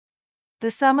The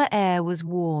summer air was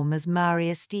warm as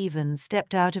Marius Stevens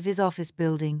stepped out of his office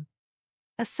building.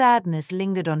 A sadness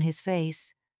lingered on his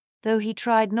face, though he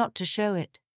tried not to show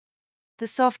it. The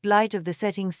soft light of the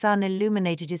setting sun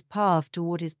illuminated his path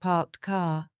toward his parked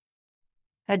car.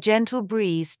 A gentle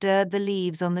breeze stirred the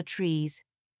leaves on the trees,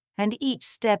 and each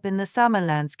step in the summer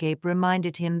landscape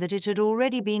reminded him that it had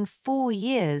already been 4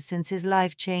 years since his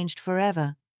life changed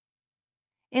forever.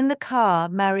 In the car,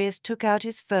 Marius took out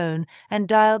his phone and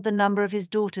dialed the number of his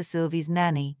daughter Sylvie's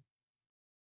nanny.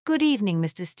 "Good evening,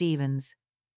 Mr. Stevens,"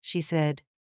 she said.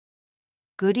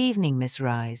 "Good evening, Miss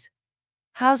Rise.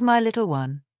 How's my little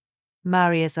one?"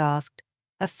 Marius asked,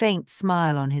 a faint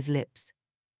smile on his lips.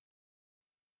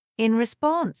 In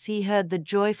response, he heard the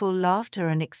joyful laughter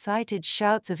and excited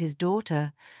shouts of his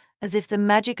daughter, as if the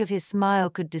magic of his smile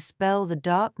could dispel the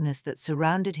darkness that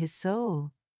surrounded his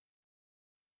soul.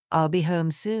 "I'll be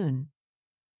home soon,"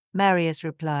 Marius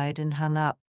replied and hung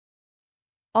up.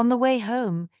 On the way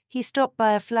home, he stopped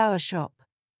by a flower shop.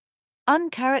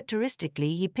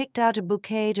 Uncharacteristically, he picked out a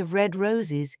bouquet of red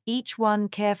roses, each one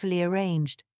carefully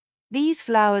arranged. These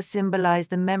flowers symbolized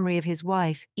the memory of his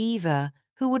wife, Eva,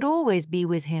 who would always be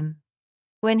with him.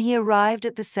 When he arrived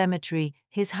at the cemetery,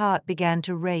 his heart began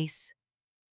to race.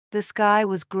 The sky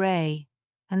was gray,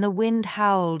 and the wind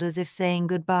howled as if saying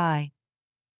goodbye.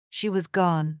 She was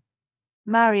gone.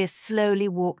 Marius slowly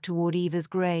walked toward Eva's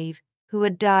grave, who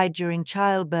had died during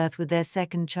childbirth with their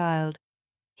second child.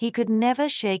 He could never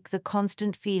shake the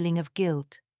constant feeling of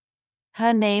guilt.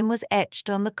 Her name was etched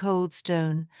on the cold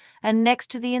stone, and next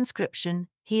to the inscription,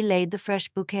 he laid the fresh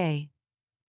bouquet.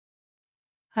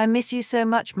 "I miss you so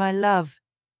much, my love,"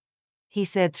 he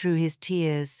said through his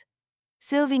tears.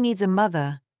 "Sylvie needs a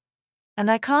mother,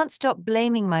 and I can't stop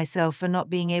blaming myself for not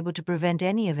being able to prevent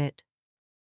any of it."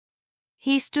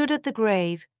 He stood at the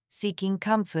grave, seeking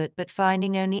comfort but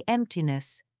finding only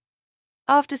emptiness.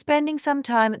 After spending some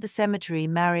time at the cemetery,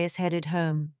 Marius headed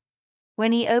home.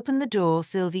 When he opened the door,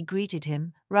 Sylvie greeted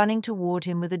him, running toward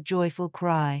him with a joyful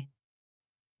cry.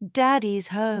 "Daddy's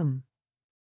home."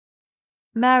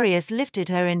 Marius lifted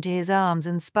her into his arms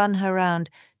and spun her round,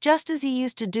 just as he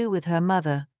used to do with her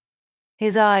mother.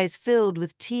 His eyes filled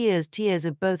with tears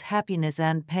of both happiness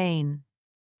and pain.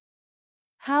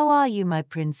 "How are you, my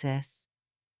princess?"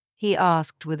 he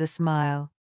asked with a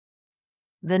smile.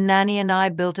 "The nanny and I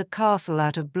built a castle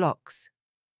out of blocks,"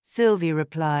 Sylvie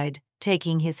replied,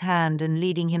 taking his hand and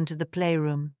leading him to the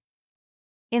playroom.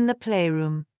 In the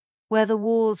playroom, where the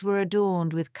walls were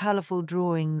adorned with colorful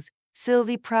drawings,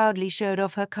 Sylvie proudly showed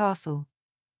off her castle.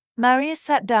 Marius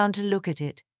sat down to look at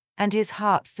it, and his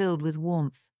heart filled with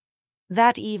warmth.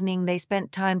 That evening they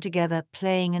spent time together,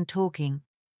 playing and talking.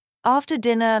 After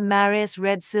dinner, Marius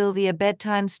read Sylvie a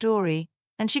bedtime story,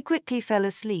 and she quickly fell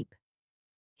asleep.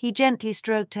 He gently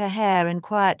stroked her hair and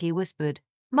quietly whispered,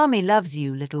 "Mummy loves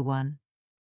you, little one."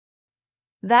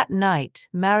 That night,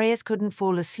 Marius couldn't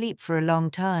fall asleep for a long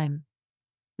time.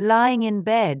 Lying in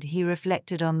bed, he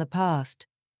reflected on the past.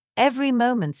 Every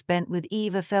moment spent with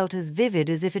Eva felt as vivid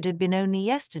as if it had been only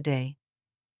yesterday.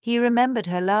 He remembered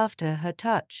her laughter, her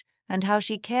touch, and how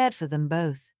she cared for them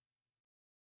both.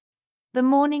 The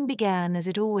morning began as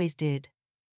it always did.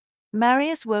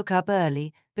 Marius woke up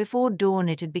early. Before dawn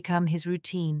it had become his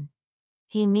routine.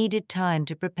 He needed time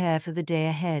to prepare for the day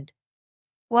ahead.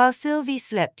 While Sylvie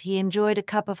slept, he enjoyed a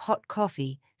cup of hot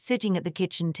coffee, sitting at the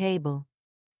kitchen table.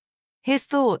 His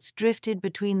thoughts drifted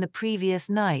between the previous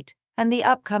night and the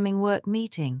upcoming work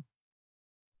meeting.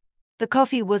 The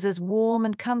coffee was as warm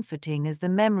and comforting as the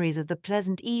memories of the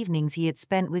pleasant evenings he had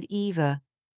spent with Eva.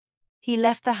 He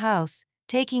left the house,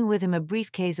 taking with him a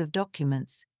briefcase of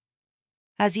documents.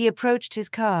 As he approached his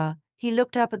car, he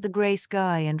looked up at the gray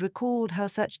sky and recalled how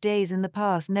such days in the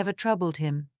past never troubled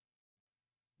him.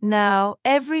 Now,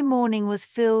 every morning was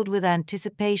filled with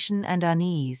anticipation and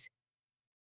unease.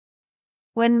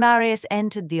 When Marius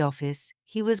entered the office,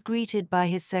 he was greeted by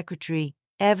his secretary,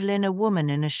 Evelyn, a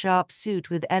woman in a sharp suit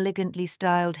with elegantly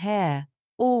styled hair,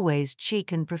 always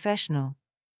chic and professional.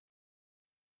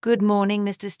 "Good morning,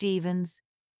 Mr. Stevens,"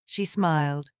 she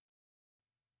smiled.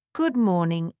 "Good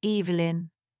morning,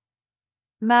 Evelyn,"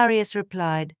 Marius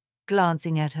replied,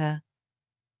 glancing at her.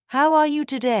 "How are you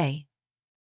today?"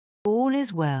 "All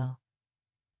is well.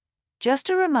 Just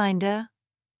a reminder,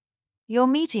 your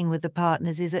meeting with the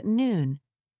partners is at noon.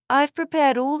 I've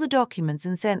prepared all the documents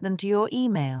and sent them to your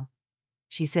email,"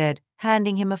 she said,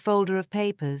 handing him a folder of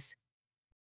papers.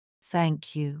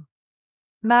 "Thank you,"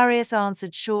 Marius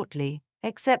answered shortly,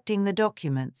 accepting the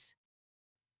documents.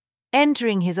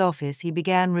 Entering his office, he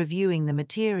began reviewing the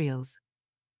materials.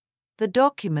 The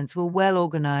documents were well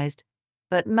organized,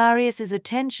 But Marius's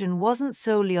attention wasn't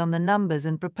solely on the numbers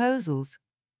and proposals.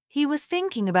 He was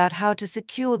thinking about how to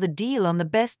secure the deal on the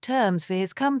best terms for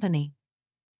his company.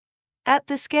 At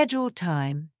the scheduled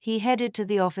time, he headed to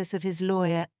the office of his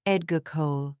lawyer, Edgar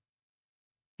Cole.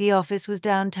 The office was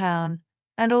downtown,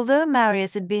 and although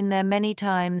Marius had been there many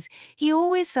times, he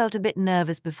always felt a bit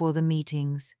nervous before the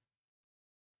meetings.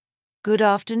 "Good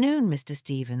afternoon, Mr.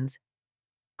 Stevens,"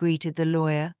 greeted the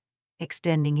lawyer,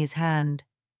 extending his hand.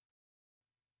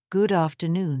 "Good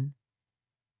afternoon.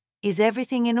 Is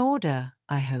everything in order,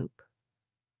 I hope?"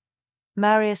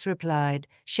 Marius replied,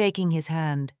 shaking his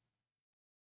hand.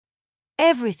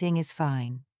 "Everything is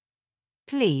fine.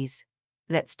 Please,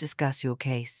 let's discuss your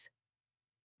case,"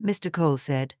 Mr. Cole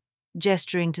said,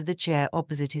 gesturing to the chair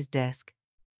opposite his desk.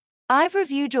 "I've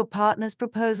reviewed your partner's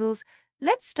proposals.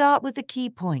 Let's start with the key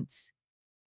points."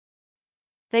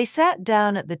 They sat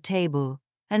down at the table,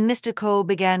 and Mr. Cole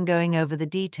began going over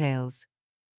the details.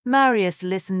 Marius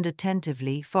listened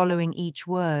attentively, following each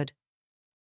word.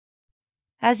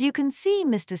 "As you can see,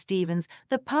 Mr. Stevens,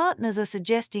 the partners are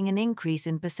suggesting an increase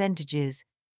in percentages.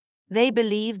 They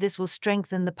believe this will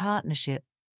strengthen the partnership,"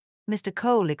 Mr.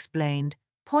 Cole explained,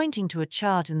 pointing to a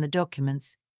chart in the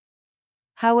documents.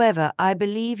 "However, I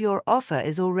believe your offer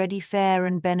is already fair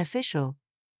and beneficial.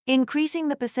 Increasing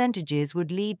the percentages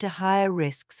would lead to higher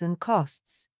risks and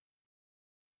costs."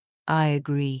 "I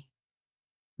agree."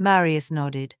 Marius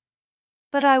nodded.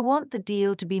 "But I want the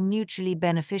deal to be mutually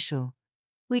beneficial.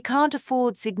 We can't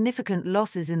afford significant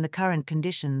losses in the current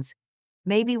conditions.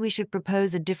 Maybe we should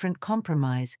propose a different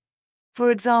compromise. For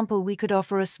example, we could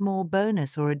offer a small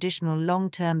bonus or additional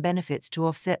long-term benefits to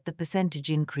offset the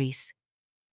percentage increase."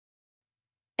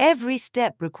 "Every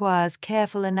step requires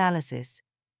careful analysis,"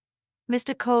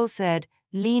 Mr. Cole said,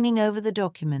 leaning over the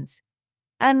documents.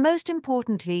 "And most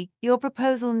importantly, your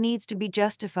proposal needs to be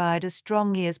justified as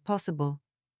strongly as possible."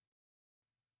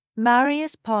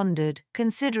 Marius pondered,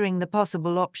 considering the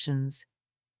possible options.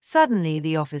 Suddenly,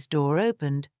 the office door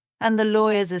opened, and the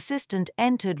lawyer's assistant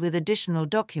entered with additional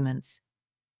documents.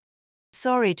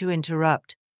 "Sorry to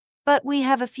interrupt, but we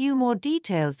have a few more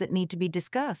details that need to be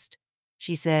discussed,"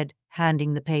 she said,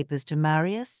 handing the papers to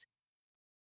Marius.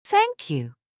 "Thank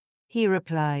you," he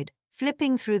replied,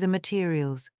 flipping through the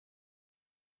materials.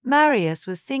 Marius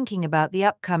was thinking about the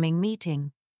upcoming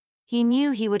meeting. He knew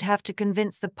he would have to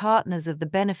convince the partners of the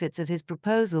benefits of his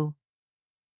proposal.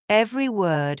 Every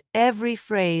word, every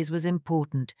phrase was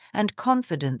important, and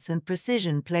confidence and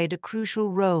precision played a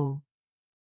crucial role.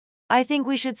 "I think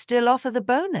we should still offer the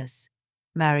bonus,"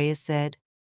 Marius said.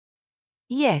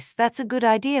 "Yes, that's a good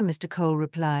idea," Mr. Cole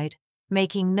replied,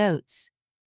 making notes.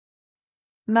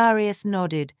 Marius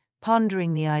nodded,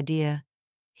 pondering the idea.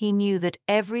 He knew that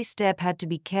every step had to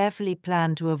be carefully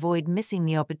planned to avoid missing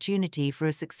the opportunity for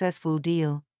a successful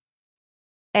deal.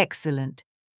 "Excellent.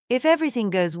 If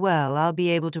everything goes well, I'll be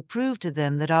able to prove to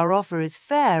them that our offer is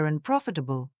fair and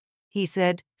profitable," he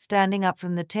said, standing up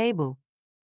from the table.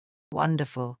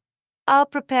 "Wonderful. I'll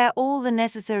prepare all the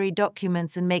necessary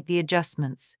documents and make the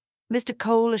adjustments," Mr.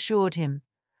 Cole assured him.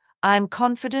 "I'm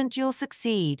confident you'll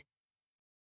succeed."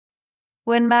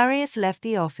 When Marius left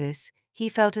the office, he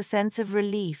felt a sense of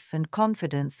relief and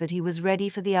confidence that he was ready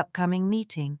for the upcoming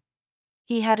meeting.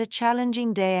 He had a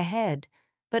challenging day ahead,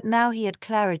 but now he had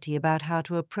clarity about how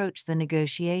to approach the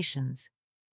negotiations.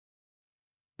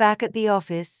 Back at the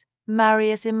office,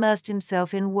 Marius immersed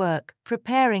himself in work,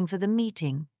 preparing for the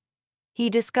meeting. He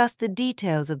discussed the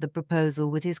details of the proposal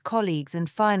with his colleagues and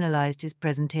finalized his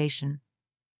presentation.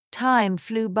 Time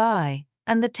flew by,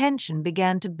 and the tension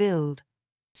began to build.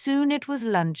 Soon it was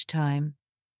lunchtime,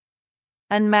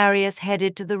 and Marius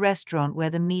headed to the restaurant where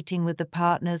the meeting with the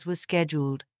partners was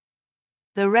scheduled.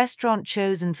 The restaurant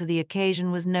chosen for the occasion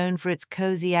was known for its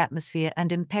cozy atmosphere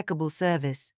and impeccable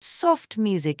service. Soft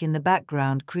music in the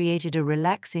background created a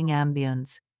relaxing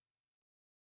ambience.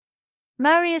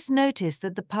 Marius noticed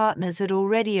that the partners had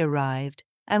already arrived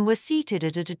and were seated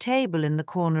at a table in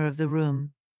the corner of the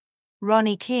room.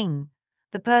 Ronnie King,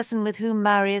 the person with whom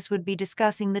Marius would be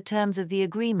discussing the terms of the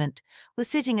agreement, was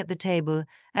sitting at the table,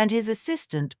 and his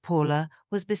assistant, Paula,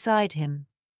 was beside him.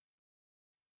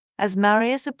 As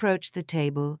Marius approached the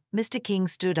table, Mr. King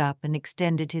stood up and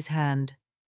extended his hand.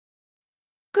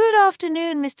 "Good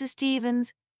afternoon, Mr.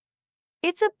 Stevens.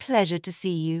 It's a pleasure to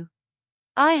see you.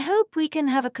 I hope we can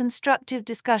have a constructive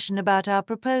discussion about our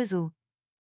proposal."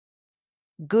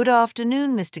 "Good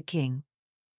afternoon, Mr. King,"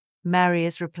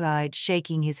 Marius replied,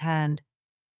 shaking his hand.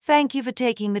 "Thank you for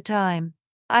taking the time.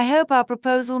 I hope our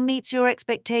proposal meets your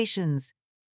expectations."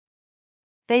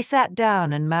 They sat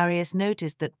down, and Marius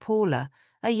noticed that Paula,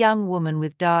 a young woman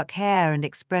with dark hair and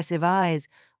expressive eyes,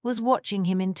 was watching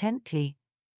him intently.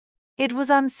 It was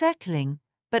unsettling,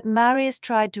 but Marius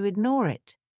tried to ignore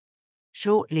it.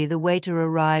 Shortly, the waiter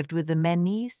arrived with the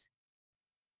menus.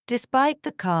 Despite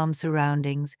the calm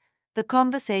surroundings, the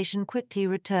conversation quickly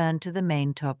returned to the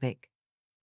main topic.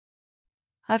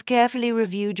 "I've carefully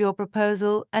reviewed your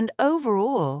proposal, and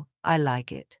overall, I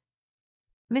like it,"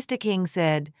 Mr. King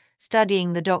said,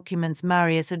 studying the documents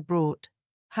Marius had brought.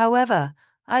 "However,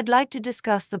 I'd like to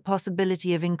discuss the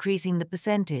possibility of increasing the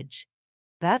percentage.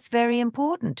 That's very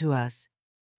important to us."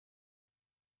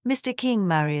 "Mr. King,"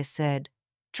 Marius said,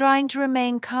 trying to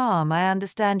remain calm, "I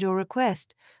understand your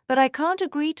request, but I can't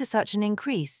agree to such an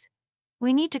increase.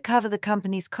 We need to cover the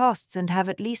company's costs and have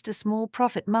at least a small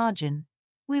profit margin.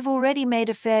 We've already made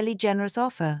a fairly generous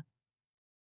offer."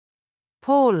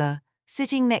 Paula,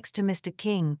 sitting next to Mr.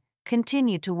 King,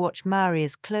 continued to watch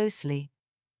Marius closely.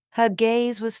 Her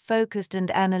gaze was focused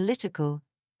and analytical,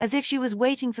 as if she was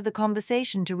waiting for the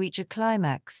conversation to reach a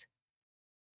climax.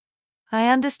 "I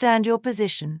understand your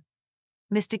position,"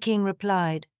 Mr. King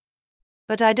replied,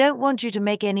 "but I don't want you to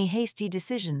make any hasty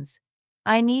decisions.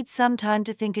 I need some time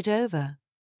to think it over."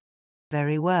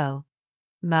 "Very well,"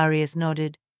 Marius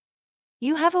nodded.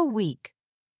 "You have a week.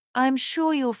 I'm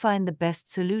sure you'll find the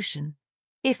best solution.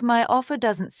 If my offer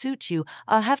doesn't suit you,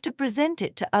 I'll have to present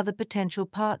it to other potential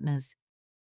partners."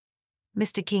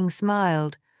 Mr. King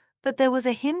smiled, but there was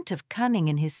a hint of cunning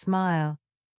in his smile.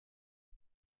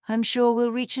 "I'm sure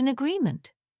we'll reach an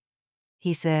agreement,"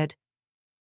 he said.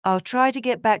 "I'll try to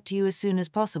get back to you as soon as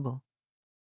possible."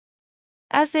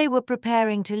 As they were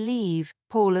preparing to leave,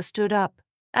 Paula stood up,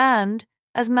 and,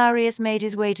 as Marius made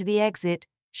his way to the exit,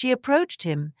 she approached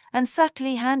him and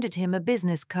subtly handed him a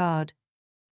business card.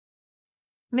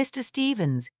 "Mr.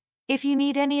 Stevens, if you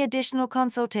need any additional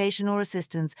consultation or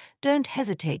assistance, don't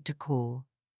hesitate to call,"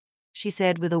 she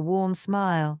said with a warm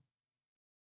smile.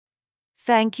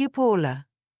 "Thank you, Paula,"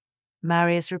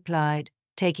 Marius replied,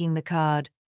 taking the card.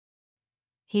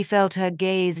 He felt her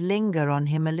gaze linger on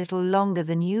him a little longer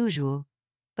than usual,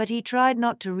 but he tried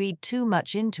not to read too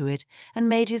much into it and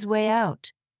made his way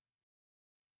out.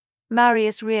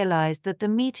 Marius realized that the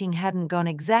meeting hadn't gone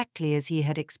exactly as he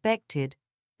had expected,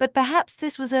 but perhaps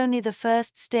this was only the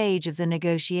first stage of the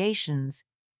negotiations.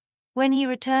 When he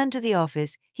returned to the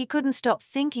office, he couldn't stop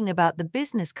thinking about the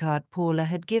business card Paula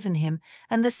had given him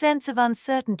and the sense of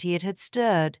uncertainty it had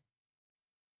stirred.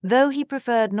 Though he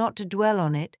preferred not to dwell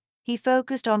on it, he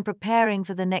focused on preparing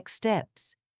for the next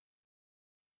steps.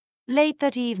 Late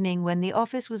that evening, when the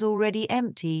office was already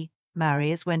empty,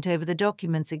 Marius went over the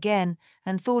documents again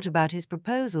and thought about his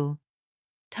proposal.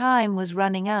 Time was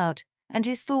running out, and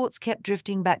his thoughts kept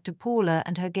drifting back to Paula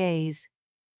and her gaze.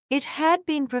 It had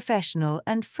been professional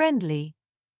and friendly,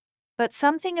 but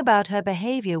something about her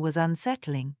behavior was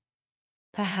unsettling.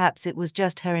 Perhaps it was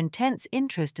just her intense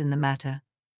interest in the matter.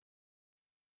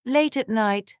 Late at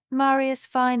night, Marius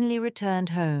finally returned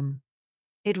home.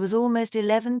 It was almost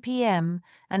 11 p.m.,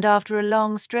 and after a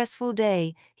long, stressful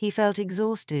day, he felt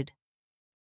exhausted.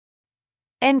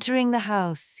 Entering the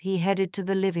house, he headed to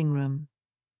the living room.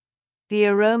 The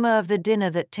aroma of the dinner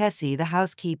that Tessie, the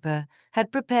housekeeper,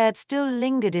 had prepared still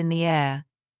lingered in the air,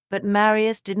 but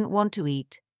Marius didn't want to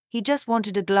eat. He just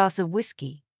wanted a glass of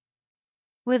whiskey.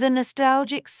 With a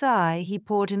nostalgic sigh, he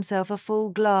poured himself a full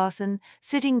glass and,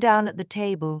 sitting down at the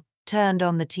table, turned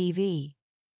on the TV.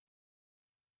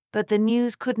 But the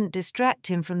news couldn't distract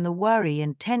him from the worry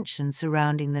and tension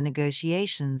surrounding the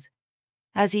negotiations.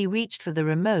 As he reached for the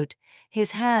remote,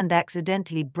 his hand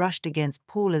accidentally brushed against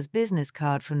Paula's business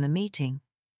card from the meeting.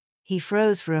 He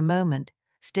froze for a moment,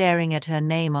 staring at her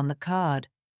name on the card.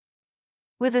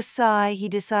 With a sigh, he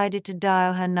decided to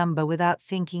dial her number without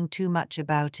thinking too much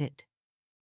about it.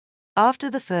 After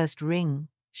the first ring,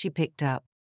 she picked up.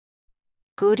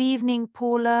 "Good evening,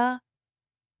 Paula.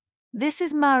 This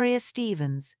is Marius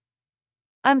Stevens.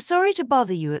 I'm sorry to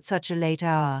bother you at such a late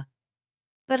hour,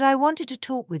 but I wanted to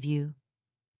talk with you."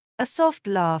 A soft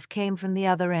laugh came from the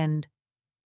other end.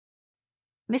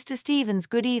 "Mr. Stevens,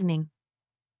 good evening.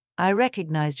 I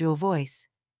recognized your voice.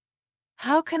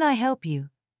 How can I help you?"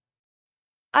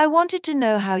 "I wanted to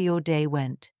know how your day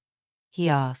went," he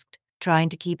asked, trying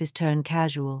to keep his tone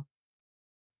casual.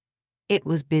 "It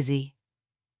was busy,"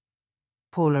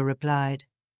 Paula replied.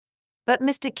 "But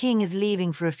Mr. King is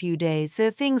leaving for a few days,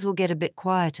 so things will get a bit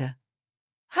quieter.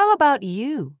 How about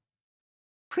you?"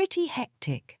 "Pretty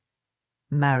hectic,"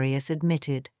 Marius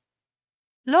admitted.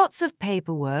 "Lots of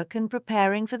paperwork and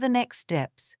preparing for the next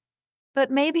steps.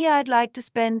 But maybe I'd like to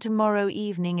spend tomorrow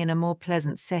evening in a more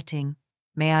pleasant setting.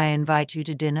 May I invite you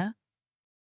to dinner?"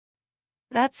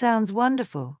 "That sounds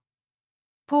wonderful."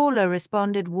 Paula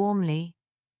responded warmly.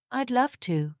 "I'd love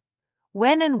to.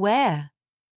 When and where?"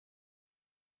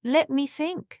 Let me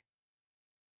think,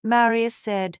 Marius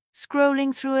said,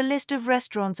 scrolling through a list of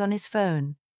restaurants on his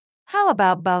phone. How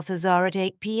about Balthazar at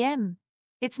 8 p.m.?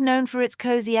 It's known for its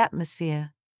cozy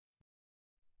atmosphere.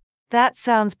 That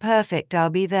sounds perfect, I'll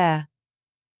be there,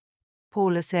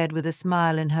 Paula said with a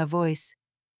smile in her voice.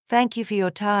 Thank you for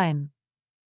your time.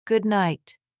 Good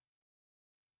night.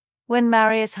 When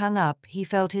Marius hung up, he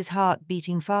felt his heart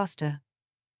beating faster.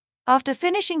 After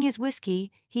finishing his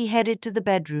whiskey, he headed to the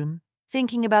bedroom,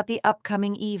 thinking about the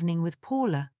upcoming evening with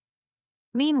Paula.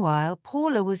 Meanwhile,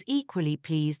 Paula was equally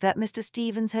pleased that Mr.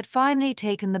 Stevens had finally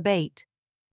taken the bait.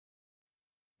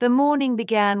 The morning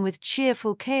began with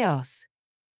cheerful chaos.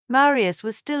 Marius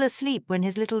was still asleep when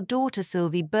his little daughter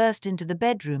Sylvie burst into the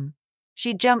bedroom.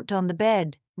 She jumped on the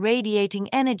bed, radiating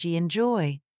energy and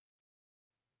joy.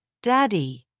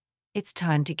 "Daddy, it's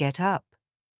time to get up,"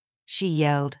 she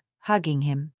yelled, hugging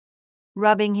him.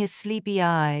 Rubbing his sleepy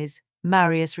eyes,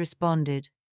 Marius responded,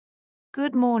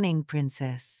 "Good morning,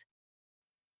 princess."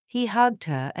 He hugged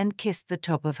her and kissed the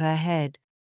top of her head.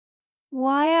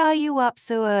 "Why are you up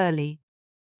so early?"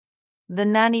 "The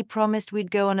nanny promised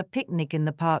we'd go on a picnic in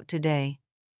the park today,"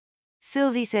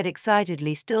 Sylvie said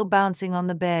excitedly, still bouncing on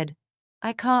the bed.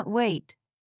 "I can't wait."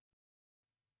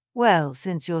 "Well,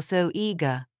 since you're so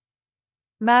eager,"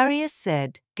 Marius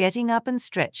said, getting up and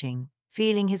stretching,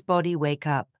 feeling his body wake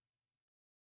up.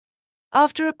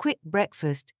 After a quick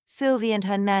breakfast, Sylvie and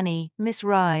her nanny, Miss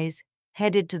Rise,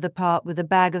 headed to the park with a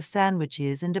bag of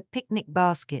sandwiches and a picnic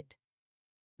basket.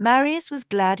 Marius was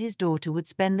glad his daughter would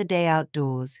spend the day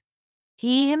outdoors.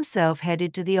 He himself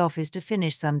headed to the office to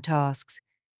finish some tasks.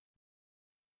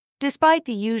 Despite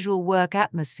the usual work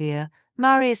atmosphere,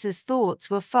 Marius's thoughts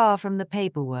were far from the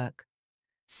paperwork.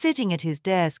 Sitting at his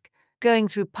desk, going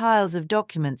through piles of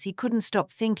documents, he couldn't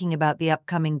stop thinking about the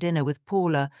upcoming dinner with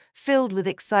Paula, filled with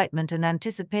excitement and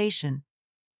anticipation.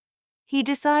 He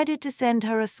decided to send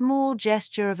her a small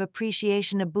gesture of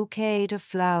appreciation, a bouquet of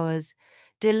flowers,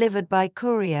 delivered by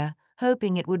courier,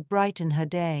 hoping it would brighten her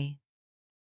day.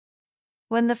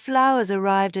 When the flowers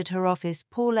arrived at her office,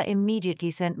 Paula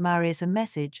immediately sent Marius a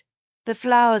message. "The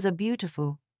flowers are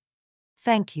beautiful.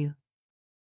 Thank you."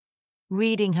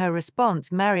 Reading her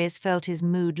response, Marius felt his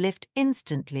mood lift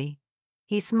instantly.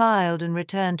 He smiled and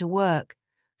returned to work.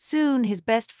 Soon his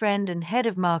best friend and head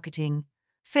of marketing,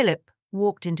 Philip,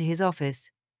 walked into his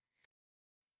office.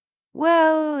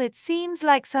 "Well, it seems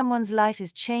like someone's life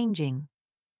is changing,"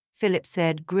 Philip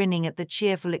said, grinning at the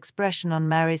cheerful expression on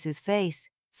Marius's face.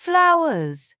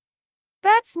 "Flowers!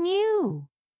 That's new!"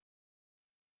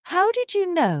 "How did you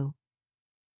know?"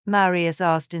 Marius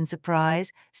asked in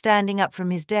surprise, standing up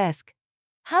from his desk.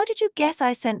 "How did you guess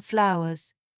I sent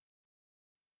flowers?"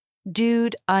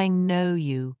 "Dude, I know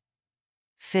you,"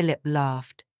 Philip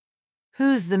laughed.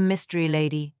 "Who's the mystery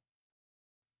lady?"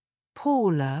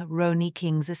 "Paula, Roni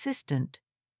King's assistant,"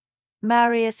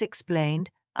 Marius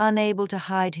explained, unable to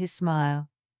hide his smile.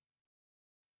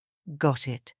 "Got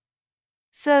it.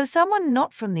 So someone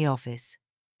not from the office."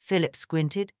 Philip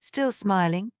squinted, still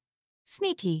smiling.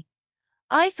 "Sneaky.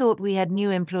 I thought we had new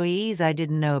employees I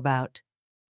didn't know about."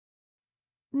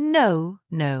 No,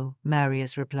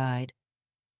 Marius replied.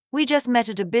 "We just met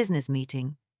at a business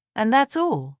meeting, and that's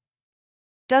all."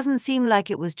 "Doesn't seem like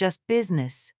it was just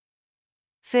business,"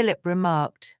 Philip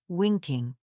remarked,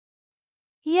 winking.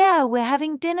 "Yeah, we're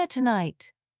having dinner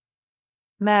tonight,"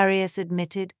 Marius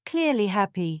admitted, clearly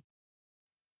happy.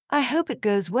 "I hope it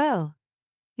goes well.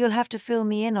 You'll have to fill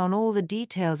me in on all the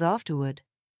details afterward,"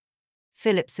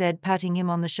 Philip said, patting him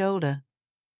on the shoulder.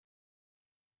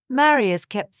 Marius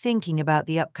kept thinking about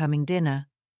the upcoming dinner.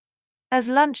 As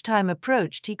lunchtime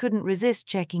approached, he couldn't resist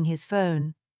checking his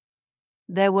phone.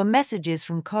 There were messages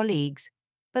from colleagues,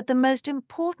 but the most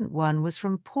important one was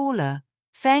from Paula,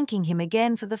 thanking him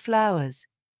again for the flowers.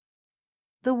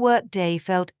 The workday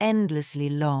felt endlessly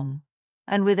long,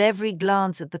 and with every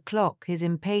glance at the clock, his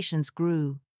impatience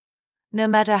grew. No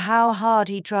matter how hard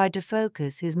he tried to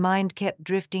focus, his mind kept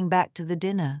drifting back to the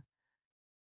dinner.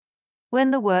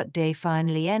 When the workday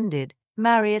finally ended,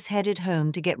 Marius headed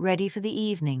home to get ready for the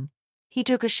evening. He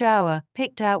took a shower,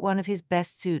 picked out one of his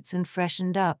best suits, and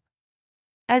freshened up.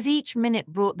 As each minute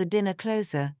brought the dinner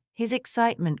closer, his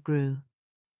excitement grew.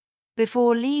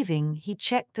 Before leaving, he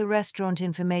checked the restaurant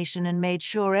information and made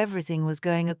sure everything was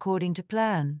going according to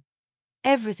plan.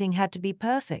 Everything had to be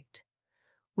perfect.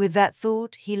 With that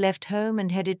thought, he left home and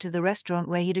headed to the restaurant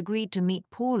where he'd agreed to meet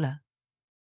Paula.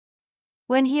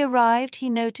 When he arrived, he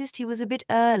noticed he was a bit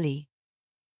early.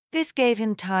 This gave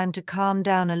him time to calm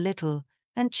down a little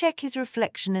and check his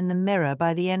reflection in the mirror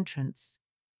by the entrance.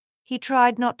 He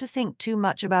tried not to think too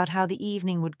much about how the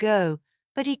evening would go,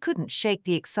 but he couldn't shake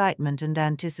the excitement and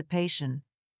anticipation.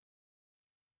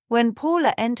 When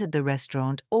Paula entered the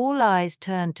restaurant, all eyes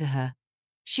turned to her.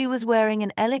 She was wearing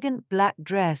an elegant black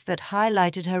dress that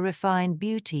highlighted her refined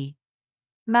beauty.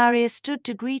 Marius stood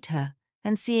to greet her,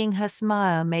 and seeing her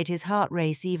smile made his heart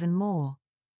race even more.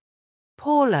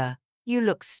 "Paula, you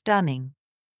look stunning,"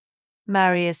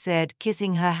 Marius said,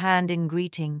 kissing her hand in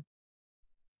greeting.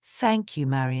 "Thank you,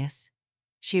 Marius,"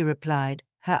 she replied,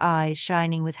 her eyes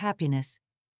shining with happiness.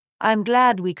 "I'm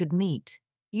glad we could meet.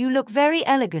 You look very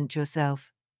elegant yourself."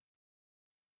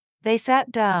 They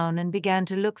sat down and began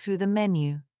to look through the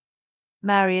menu.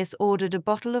 Marius ordered a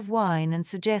bottle of wine and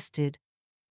suggested,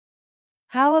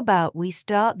 "How about we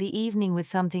start the evening with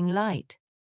something light?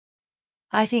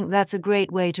 I think that's a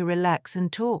great way to relax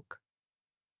and talk."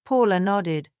 Paula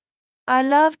nodded. "I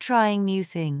love trying new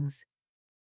things."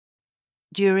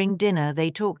 During dinner, they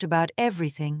talked about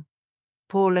everything.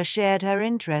 Paula shared her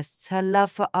interests, her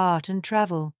love for art and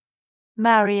travel.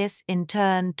 Marius, in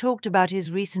turn, talked about his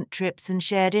recent trips and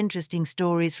shared interesting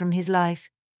stories from his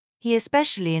life. He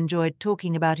especially enjoyed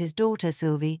talking about his daughter,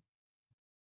 Sylvie.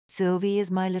 "Sylvie is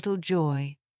my little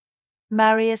joy,"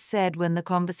 Marius said when the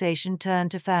conversation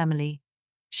turned to family.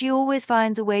 "She always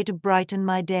finds a way to brighten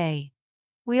my day.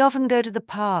 We often go to the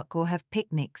park or have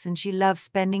picnics, and she loves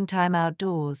spending time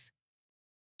outdoors."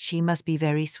 "She must be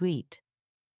very sweet,"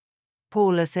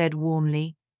 Paula said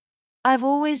warmly. "I've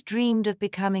always dreamed of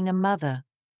becoming a mother.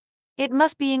 It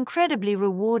must be incredibly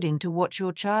rewarding to watch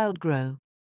your child grow."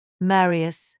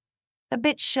 Marius, a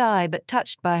bit shy but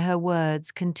touched by her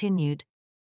words, continued,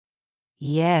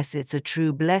 "Yes, it's a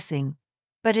true blessing,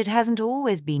 but it hasn't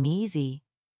always been easy.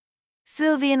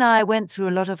 Sylvie and I went through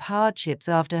a lot of hardships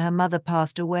after her mother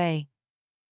passed away.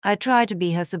 I try to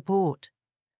be her support."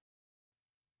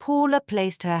 Paula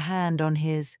placed her hand on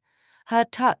his. Her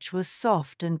touch was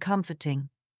soft and comforting.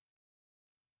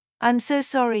 "I'm so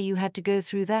sorry you had to go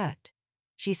through that,"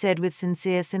 she said with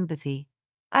sincere sympathy.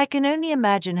 "I can only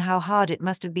imagine how hard it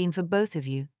must have been for both of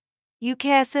you. You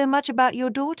care so much about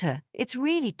your daughter. It's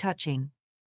really touching."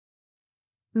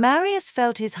 Marius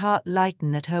felt his heart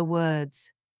lighten at her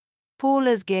words.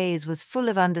 Paula's gaze was full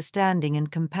of understanding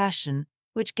and compassion,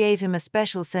 which gave him a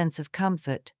special sense of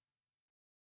comfort.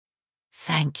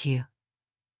 "Thank you,"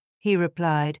 he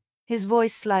replied, his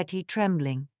voice slightly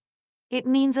trembling. "It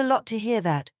means a lot to hear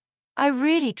that. I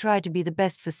really try to be the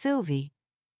best for Sylvie."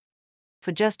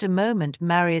 For just a moment,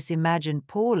 Marius imagined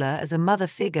Paula as a mother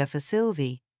figure for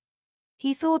Sylvie.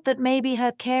 He thought that maybe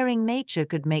her caring nature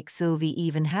could make Sylvie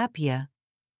even happier.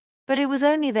 But it was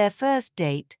only their first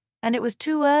date, and it was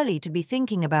too early to be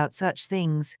thinking about such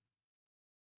things.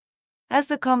 As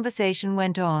the conversation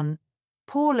went on,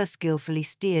 Paula skillfully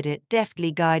steered it,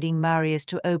 deftly guiding Marius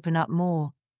to open up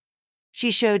more.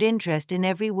 She showed interest in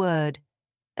every word,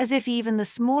 as if even the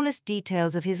smallest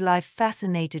details of his life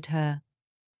fascinated her.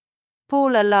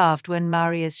 Paula laughed when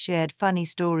Marius shared funny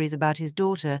stories about his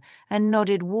daughter and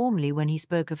nodded warmly when he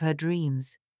spoke of her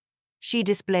dreams. She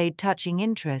displayed touching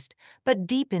interest, but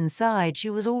deep inside she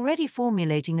was already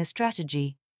formulating a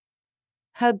strategy.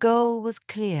 Her goal was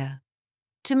clear: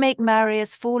 to make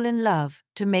Marius fall in love,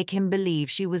 to make him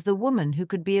believe she was the woman who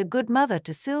could be a good mother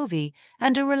to Sylvie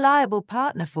and a reliable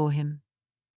partner for him.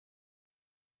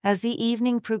 As the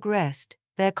evening progressed,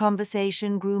 their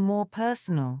conversation grew more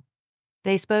personal.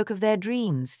 They spoke of their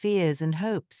dreams, fears, and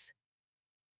hopes.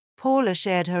 Paula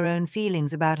shared her own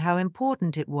feelings about how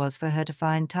important it was for her to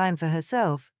find time for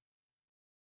herself.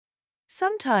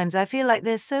 "Sometimes I feel like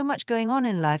there's so much going on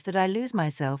in life that I lose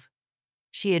myself,"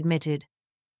 she admitted.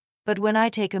 "But when I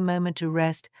take a moment to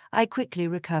rest, I quickly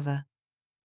recover."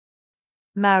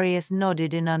 Marius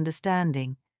nodded in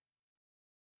understanding.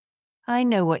 "I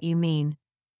know what you mean.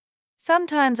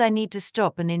 Sometimes I need to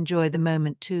stop and enjoy the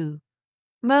moment too.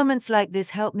 Moments like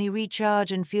this help me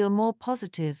recharge and feel more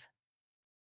positive."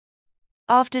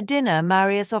 After dinner,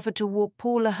 Marius offered to walk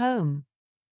Paula home.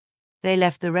 They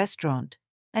left the restaurant,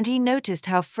 and he noticed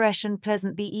how fresh and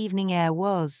pleasant the evening air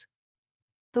was.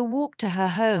 The walk to her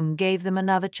home gave them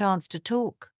another chance to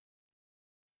talk.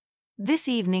 "This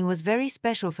evening was very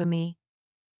special for me,"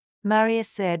 Marius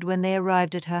said when they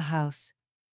arrived at her house.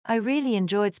 "I really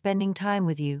enjoyed spending time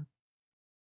with you."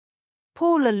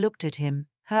 Paula looked at him,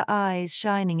 her eyes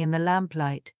shining in the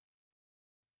lamplight.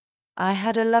 "I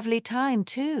had a lovely time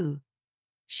too,"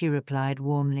 she replied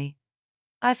warmly.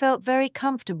 "I felt very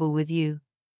comfortable with you."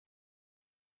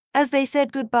 As they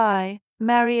said goodbye,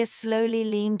 Marius slowly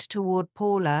leaned toward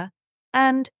Paula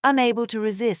and, unable to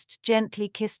resist, gently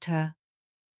kissed her.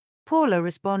 Paula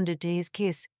responded to his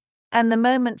kiss, and the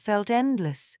moment felt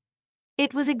endless.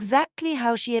 It was exactly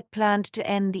how she had planned to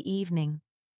end the evening.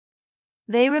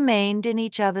 They remained in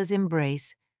each other's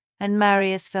embrace, and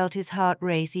Marius felt his heart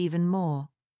race even more.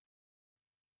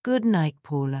 Good night,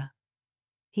 Paula,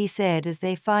 he said as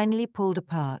they finally pulled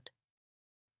apart.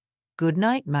 Good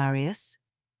night, Marius,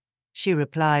 she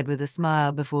replied with a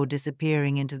smile before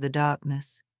disappearing into the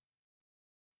darkness.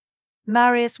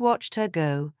 Marius watched her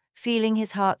go, feeling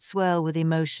his heart swell with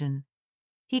emotion.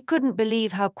 He couldn't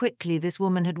believe how quickly this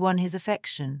woman had won his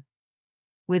affection.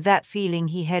 With that feeling,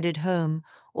 he headed home,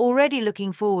 already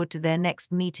looking forward to their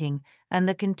next meeting and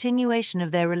the continuation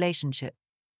of their relationship.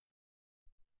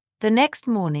 The next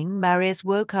morning, Marius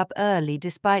woke up early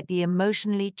despite the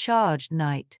emotionally charged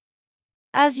night.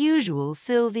 As usual,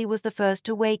 Sylvie was the first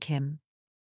to wake him.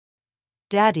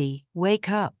 "Daddy, wake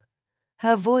up."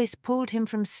 Her voice pulled him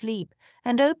from sleep,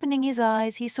 and opening his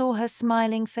eyes, he saw her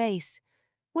smiling face.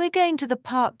 "We're going to the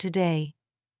park today."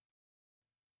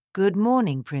 "Good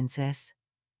morning, Princess,"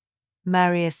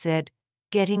 Marius said,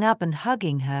 getting up and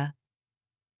hugging her.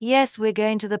 "Yes, we're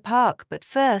going to the park, but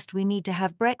first we need to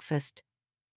have breakfast."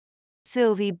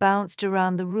 Sylvie bounced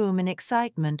around the room in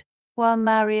excitement while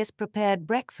Marius prepared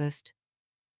breakfast.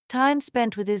 Time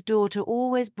spent with his daughter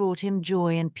always brought him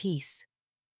joy and peace.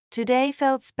 Today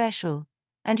felt special,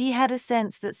 and he had a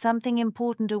sense that something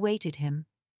important awaited him.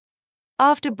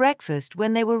 After breakfast,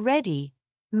 when they were ready,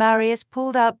 Marius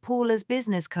pulled out Paula's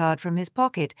business card from his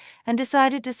pocket and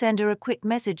decided to send her a quick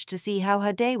message to see how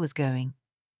her day was going.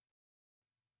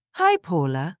 "Hi,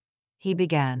 Paula," he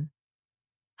began.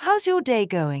 "How's your day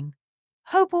going?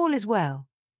 Hope all is well."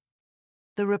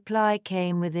 The reply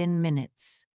came within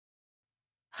minutes.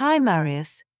 "Hi,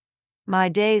 Marius. My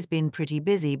day's been pretty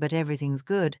busy, but everything's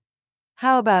good.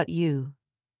 How about you?"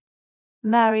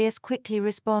 Marius quickly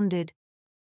responded,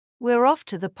 "We're off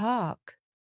to the park."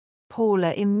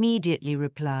 Paula immediately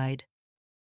replied,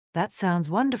 "That sounds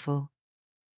wonderful.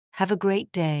 Have a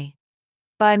great day."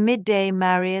 By midday,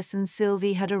 Marius and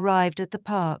Sylvie had arrived at the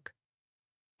park.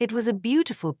 It was a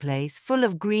beautiful place, full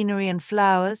of greenery and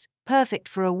flowers, perfect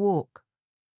for a walk.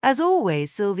 As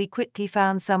always, Sylvie quickly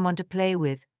found someone to play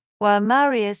with, while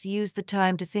Marius used the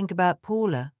time to think about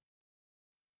Paula.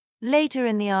 Later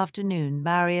in the afternoon,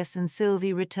 Marius and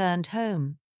Sylvie returned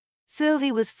home.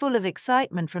 Sylvie was full of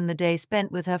excitement from the day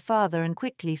spent with her father and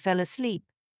quickly fell asleep.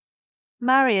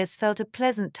 Marius felt a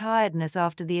pleasant tiredness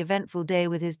after the eventful day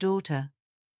with his daughter.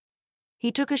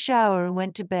 He took a shower and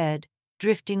went to bed,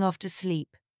 drifting off to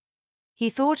sleep. He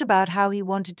thought about how he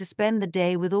wanted to spend the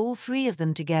day with all three of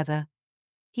them together.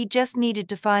 He just needed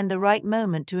to find the right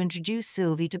moment to introduce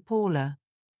Sylvie to Paula.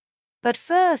 But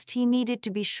first, he needed to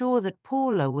be sure that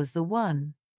Paula was the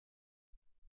one.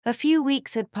 A few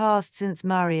weeks had passed since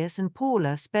Marius and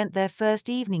Paula spent their first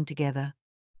evening together.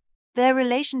 Their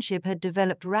relationship had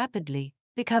developed rapidly,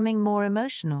 becoming more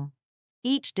emotional.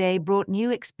 Each day brought new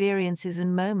experiences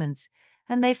and moments,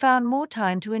 and they found more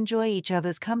time to enjoy each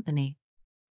other's company.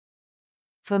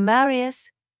 For Marius,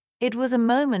 it was a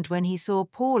moment when he saw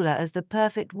Paula as the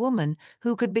perfect woman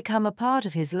who could become a part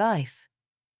of his life.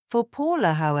 For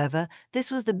Paula, however, this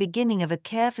was the beginning of a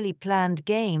carefully planned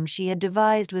game she had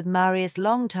devised with Marius'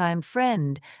 longtime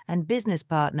friend and business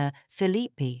partner,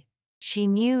 Felipe. She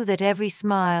knew that every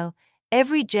smile,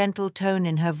 every gentle tone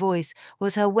in her voice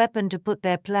was her weapon to put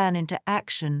their plan into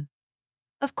action.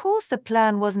 Of course, the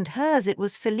plan wasn't hers, it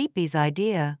was Felipe's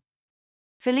idea.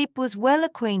 Felipe was well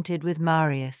acquainted with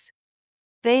Marius.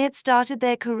 They had started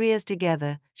their careers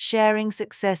together, sharing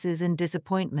successes and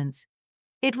disappointments.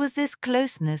 It was this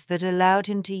closeness that allowed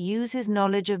him to use his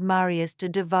knowledge of Marius to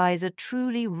devise a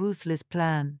truly ruthless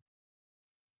plan.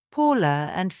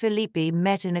 Paula and Felipe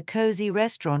met in a cozy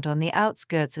restaurant on the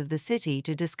outskirts of the city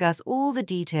to discuss all the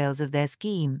details of their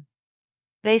scheme.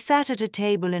 They sat at a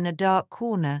table in a dark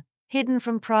corner, hidden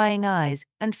from prying eyes,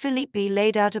 and Felipe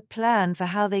laid out a plan for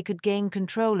how they could gain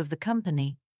control of the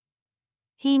company.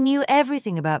 He knew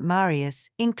everything about Marius,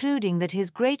 including that his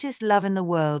greatest love in the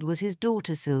world was his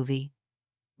daughter Sylvie.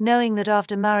 Knowing that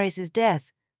after Marius's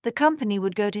death, the company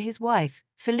would go to his wife,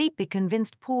 Felipe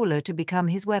convinced Paula to become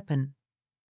his weapon.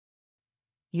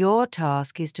 "Your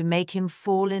task is to make him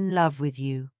fall in love with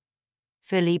you,"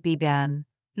 Felipe began,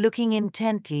 looking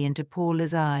intently into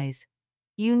Paula's eyes.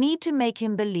 "You need to make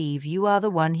him believe you are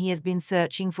the one he has been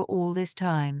searching for all this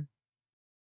time."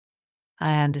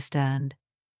 "I understand,"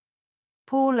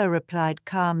 Paula replied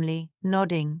calmly,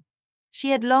 nodding.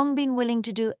 She had long been willing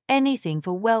to do anything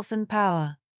for wealth and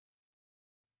power.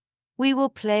 "We will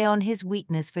play on his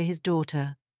weakness for his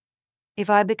daughter. If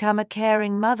I become a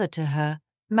caring mother to her,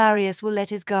 Marius will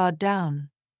let his guard down,"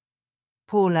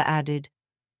 Paula added.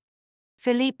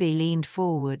 Felipe leaned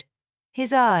forward,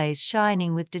 his eyes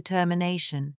shining with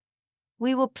determination.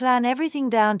 "We will plan everything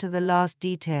down to the last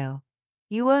detail.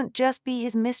 You won't just be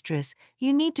his mistress,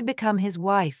 you need to become his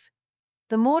wife.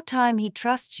 The more time he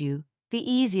trusts you,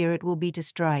 the easier it will be to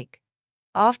strike.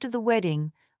 After the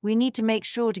wedding, we need to make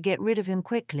sure to get rid of him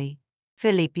quickly,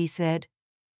 Felipe said.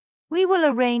 We will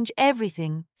arrange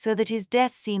everything so that his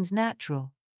death seems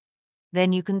natural.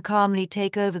 Then you can calmly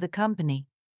take over the company.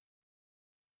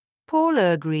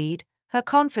 Paula agreed, her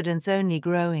confidence only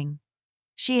growing.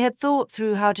 She had thought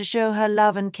through how to show her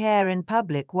love and care in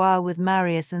public while with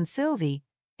Marius and Sylvie,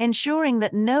 ensuring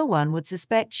that no one would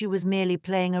suspect she was merely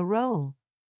playing a role.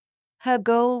 Her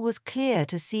goal was clear: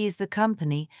 to seize the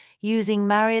company, using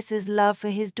Marius's love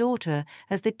for his daughter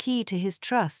as the key to his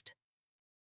trust.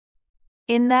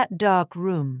 In that dark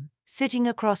room, sitting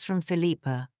across from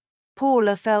Felipa,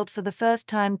 Paula felt for the first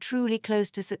time truly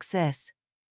close to success.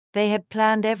 They had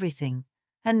planned everything,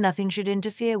 and nothing should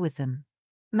interfere with them.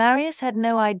 Marius had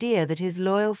no idea that his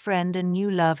loyal friend and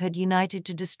new love had united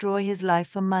to destroy his life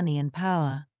for money and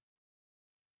power.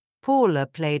 Paula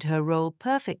played her role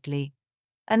perfectly,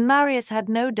 and Marius had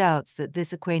no doubts that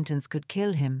this acquaintance could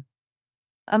kill him.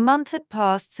 A month had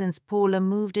passed since Paula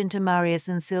moved into Marius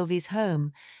and Sylvie's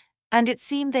home, and it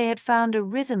seemed they had found a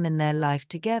rhythm in their life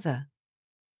together.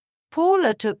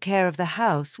 Paula took care of the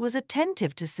house, was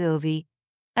attentive to Sylvie,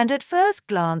 and at first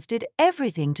glance did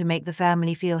everything to make the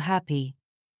family feel happy.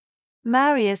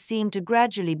 Marius seemed to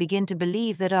gradually begin to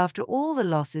believe that after all the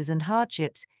losses and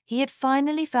hardships, he had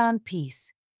finally found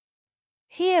peace.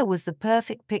 Here was the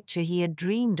perfect picture he had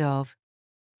dreamed of.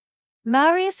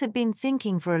 Marius had been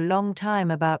thinking for a long time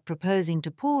about proposing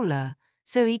to Paula,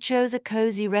 so he chose a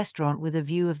cozy restaurant with a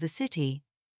view of the city.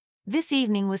 This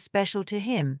evening was special to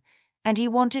him, and he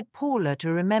wanted Paula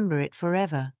to remember it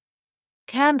forever.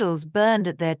 Candles burned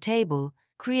at their table,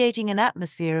 creating an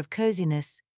atmosphere of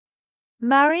coziness.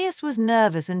 Marius was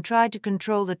nervous and tried to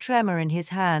control the tremor in his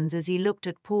hands as he looked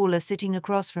at Paula sitting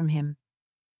across from him.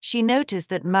 She noticed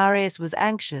that Marius was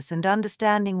anxious, and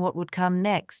understanding what would come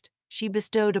next, she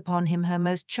bestowed upon him her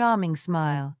most charming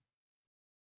smile.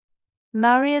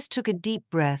 Marius took a deep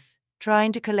breath,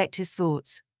 trying to collect his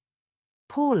thoughts.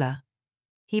 Paula,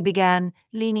 he began,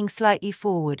 leaning slightly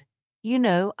forward. You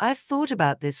know, I've thought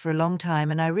about this for a long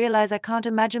time, and I realize I can't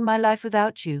imagine my life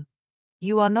without you.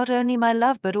 You are not only my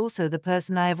love but also the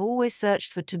person I have always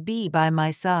searched for to be by my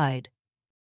side.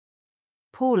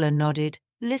 Paula nodded,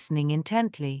 listening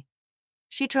intently.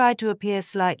 She tried to appear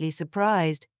slightly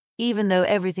surprised, even though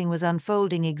everything was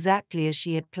unfolding exactly as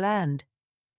she had planned.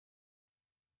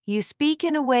 You speak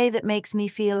in a way that makes me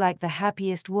feel like the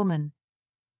happiest woman,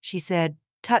 she said,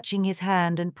 touching his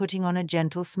hand and putting on a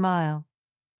gentle smile.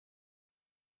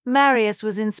 Marius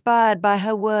was inspired by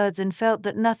her words and felt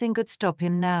that nothing could stop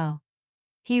him now.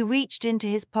 He reached into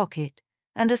his pocket,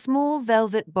 and a small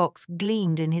velvet box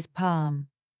gleamed in his palm.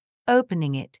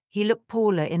 Opening it, he looked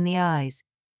Paula in the eyes.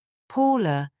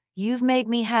 Paula, you've made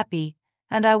me happy,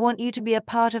 and I want you to be a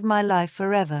part of my life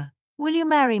forever. Will you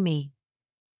marry me?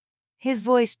 His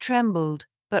voice trembled,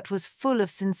 but was full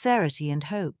of sincerity and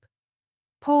hope.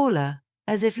 Paula,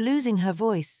 as if losing her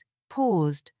voice,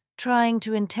 paused, trying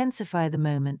to intensify the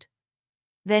moment.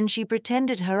 Then she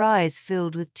pretended her eyes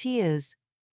filled with tears.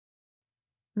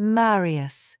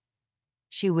 Marius,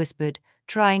 she whispered,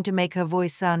 trying to make her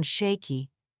voice sound shaky.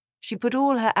 She put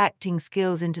all her acting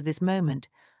skills into this moment.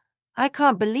 I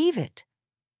can't believe it.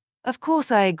 Of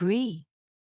course I agree.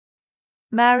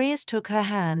 Marius took her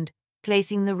hand,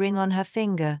 placing the ring on her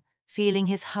finger, feeling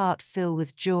his heart fill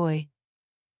with joy.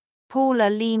 Paula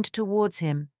leaned towards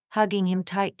him, hugging him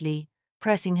tightly,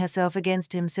 pressing herself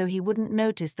against him so he wouldn't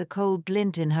notice the cold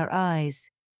glint in her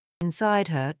eyes. Inside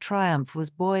her, triumph was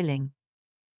boiling.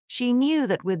 She knew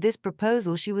that with this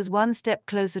proposal she was one step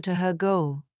closer to her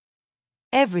goal.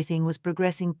 Everything was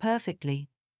progressing perfectly.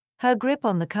 Her grip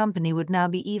on the company would now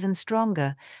be even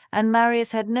stronger, and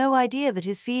Marius had no idea that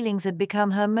his feelings had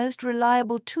become her most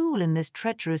reliable tool in this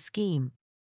treacherous scheme.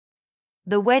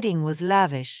 The wedding was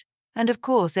lavish, and of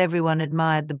course everyone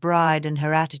admired the bride and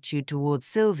her attitude towards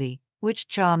Sylvie, which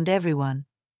charmed everyone.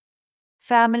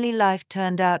 Family life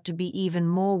turned out to be even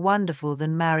more wonderful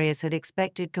than Marius had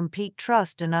expected: complete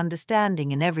trust and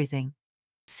understanding in everything.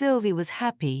 Sylvie was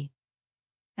happy,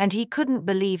 and he couldn't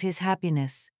believe his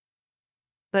happiness.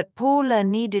 But Paula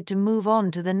needed to move on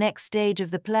to the next stage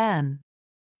of the plan.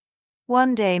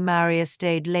 One day Marius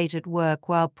stayed late at work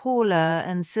while Paula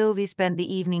and Sylvie spent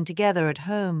the evening together at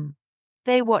home.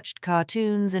 They watched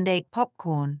cartoons and ate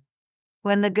popcorn.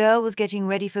 When the girl was getting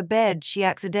ready for bed, she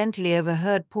accidentally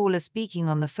overheard Paula speaking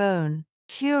on the phone.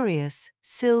 Curious,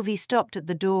 Sylvie stopped at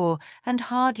the door and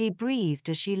hardly breathed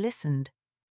as she listened.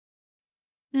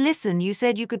 Listen, you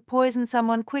said you could poison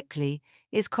someone quickly.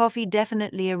 Is coffee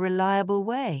definitely a reliable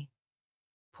way?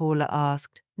 Paula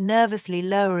asked, nervously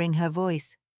lowering her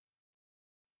voice.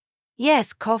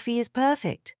 Yes, coffee is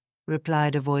perfect,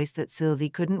 replied a voice that Sylvie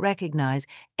couldn't recognize.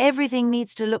 Everything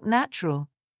needs to look natural.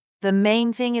 The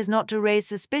main thing is not to raise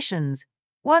suspicions.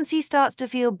 Once he starts to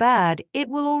feel bad, it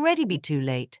will already be too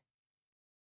late.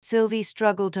 Sylvie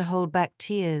struggled to hold back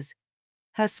tears.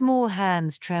 Her small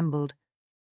hands trembled.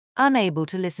 Unable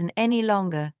to listen any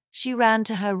longer, she ran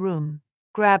to her room,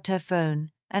 grabbed her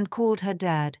phone, and called her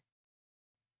dad.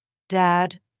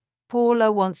 Dad,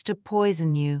 Paula wants to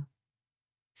poison you,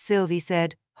 Sylvie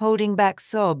said, holding back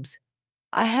sobs.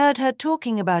 I heard her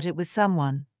talking about it with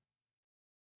someone.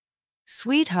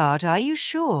 Sweetheart, are you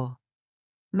sure?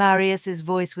 Marius's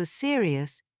voice was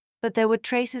serious, but there were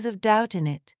traces of doubt in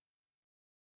it.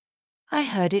 I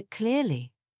heard it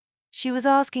clearly. She was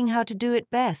asking how to do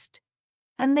it best,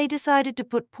 and they decided to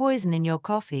put poison in your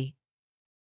coffee.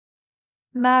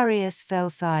 Marius fell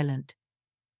silent.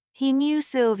 He knew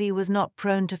Sylvie was not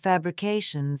prone to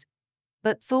fabrications,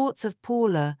 but thoughts of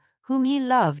Paula, whom he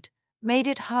loved, made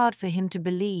it hard for him to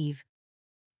believe.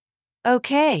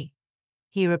 Okay,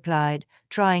 he replied,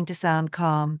 trying to sound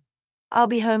calm. I'll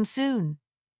be home soon.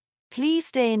 Please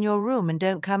stay in your room and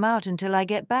don't come out until I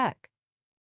get back.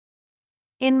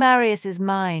 In Marius's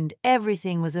mind,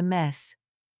 everything was a mess.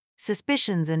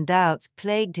 Suspicions and doubts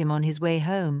plagued him on his way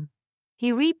home.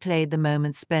 He replayed the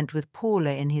moments spent with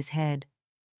Paula in his head.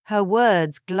 Her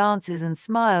words, glances, and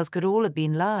smiles could all have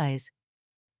been lies.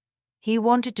 He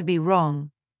wanted to be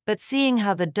wrong, but seeing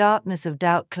how the darkness of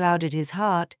doubt clouded his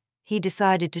heart, he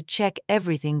decided to check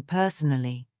everything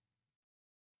personally.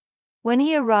 When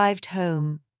he arrived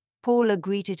home, Paula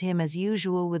greeted him as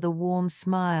usual with a warm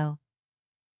smile.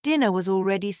 Dinner was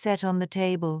already set on the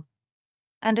table,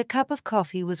 and a cup of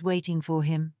coffee was waiting for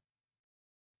him.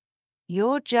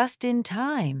 You're just in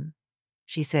time,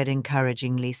 she said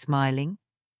encouragingly, smiling.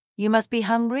 You must be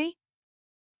hungry?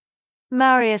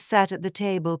 Marius sat at the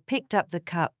table, picked up the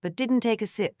cup, but didn't take a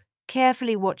sip,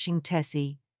 carefully watching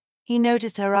Tessie. He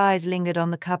noticed her eyes lingered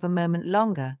on the cup a moment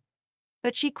longer,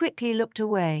 but she quickly looked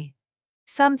away.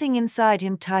 Something inside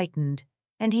him tightened,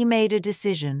 and he made a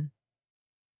decision.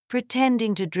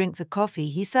 Pretending to drink the coffee,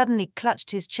 he suddenly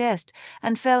clutched his chest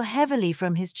and fell heavily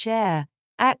from his chair,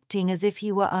 acting as if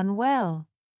he were unwell.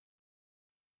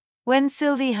 When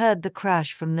Sylvie heard the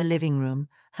crash from the living room,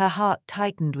 her heart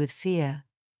tightened with fear.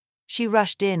 She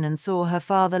rushed in and saw her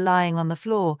father lying on the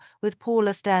floor, with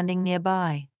Paula standing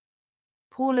nearby.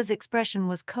 Paula's expression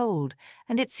was cold,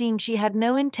 and it seemed she had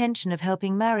no intention of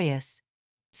helping Marius.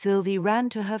 Sylvie ran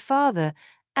to her father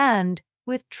and,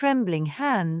 with trembling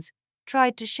hands,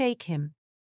 tried to shake him.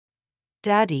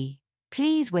 Daddy,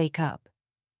 please wake up.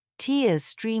 Tears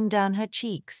streamed down her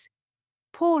cheeks.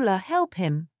 Paula, help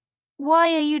him.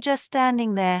 Why are you just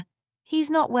standing there? He's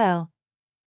not well.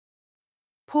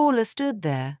 Paula stood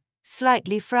there,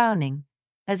 slightly frowning,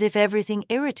 as if everything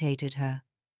irritated her.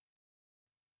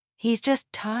 He's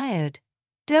just tired.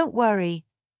 Don't worry.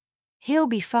 He'll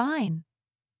be fine,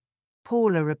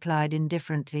 Paula replied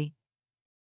indifferently.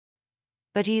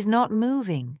 But he's not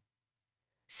moving,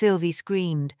 Sylvie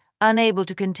screamed, unable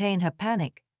to contain her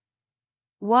panic.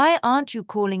 Why aren't you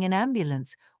calling an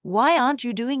ambulance? Why aren't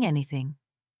you doing anything?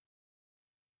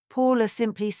 Paula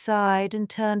simply sighed and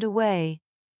turned away,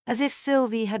 as if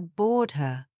Sylvie had bored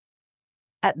her.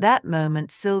 At that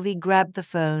moment, Sylvie grabbed the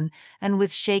phone and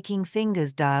with shaking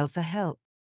fingers dialed for help.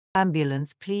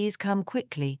 Ambulance, please come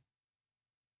quickly.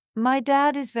 My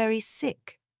dad is very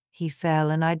sick. He fell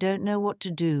and I don't know what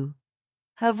to do.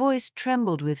 Her voice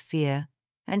trembled with fear,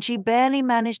 and she barely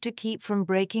managed to keep from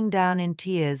breaking down in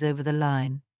tears over the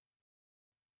line.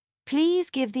 Please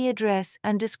give the address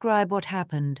and describe what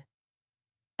happened.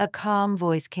 A calm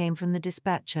voice came from the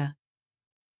dispatcher.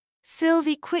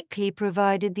 Sylvie quickly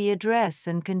provided the address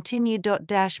and continued.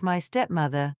 My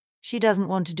stepmother, she doesn't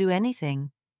want to do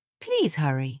anything. Please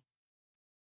hurry.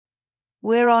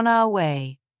 We're on our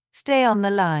way. Stay on the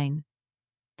line,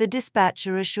 the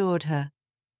dispatcher assured her.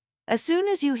 As soon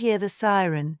as you hear the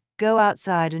siren, go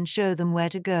outside and show them where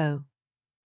to go.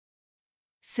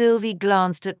 Sylvie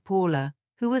glanced at Paula,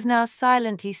 who was now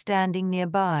silently standing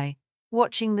nearby,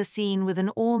 watching the scene with an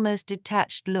almost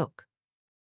detached look.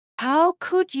 How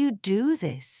could you do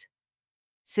this?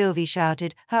 Sylvie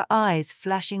shouted, her eyes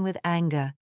flashing with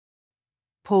anger.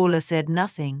 Paula said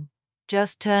nothing,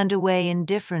 just turned away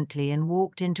indifferently and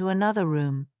walked into another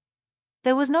room.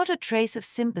 There was not a trace of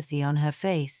sympathy on her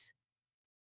face.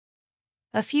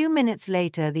 A few minutes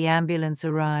later, the ambulance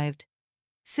arrived.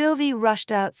 Sylvie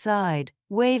rushed outside,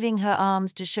 waving her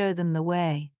arms to show them the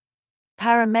way.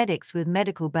 Paramedics with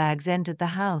medical bags entered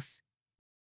the house.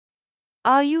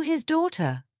 Are you his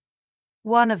daughter?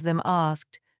 One of them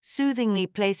asked, soothingly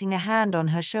placing a hand on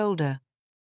her shoulder.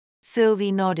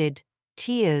 Sylvie nodded,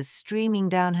 tears streaming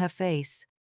down her face.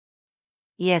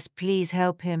 Yes, please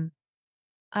help him.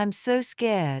 I'm so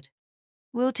scared.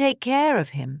 We'll take care of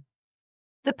him,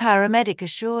 the paramedic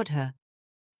assured her.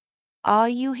 Are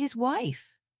you his wife?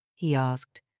 He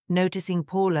asked, noticing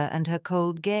Paula and her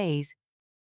cold gaze.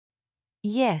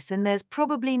 Yes, and there's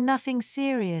probably nothing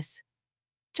serious.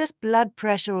 Just blood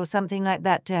pressure or something like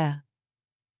that there.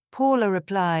 Paula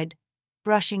replied,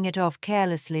 brushing it off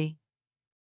carelessly.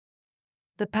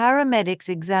 The paramedics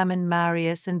examined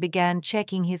Marius and began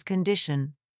checking his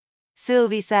condition.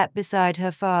 Sylvie sat beside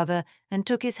her father and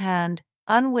took his hand,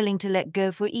 unwilling to let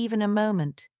go for even a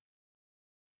moment.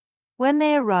 When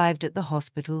they arrived at the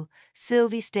hospital,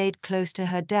 Sylvie stayed close to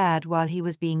her dad while he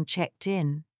was being checked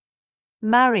in.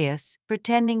 Marius,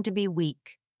 pretending to be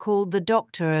weak, called the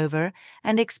doctor over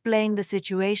and explained the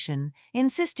situation,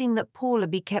 insisting that Paula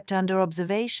be kept under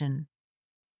observation.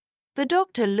 The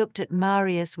doctor looked at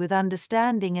Marius with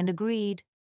understanding and agreed.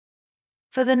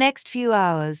 For the next few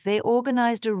hours, they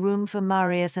organized a room for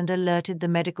Marius and alerted the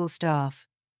medical staff.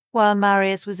 While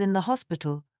Marius was in the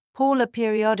hospital, Paula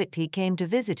periodically came to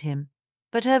visit him,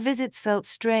 but her visits felt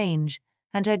strange,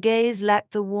 and her gaze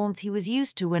lacked the warmth he was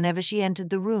used to whenever she entered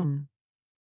the room.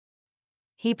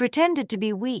 He pretended to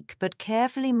be weak but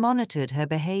carefully monitored her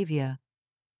behavior.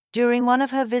 During one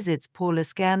of her visits, Paula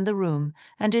scanned the room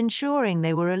and, ensuring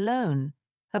they were alone,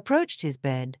 approached his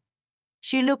bed.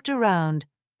 She looked around,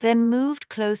 then moved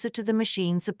closer to the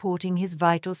machine supporting his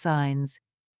vital signs.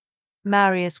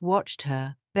 Marius watched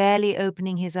her, barely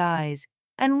opening his eyes,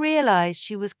 and realized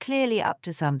she was clearly up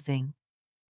to something.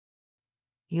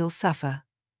 You'll suffer,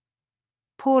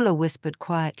 Paula whispered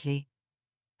quietly.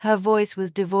 Her voice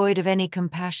was devoid of any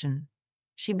compassion.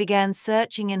 She began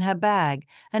searching in her bag,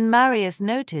 and Marius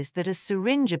noticed that a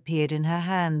syringe appeared in her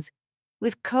hands.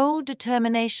 With cold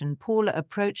determination, Paula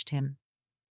approached him.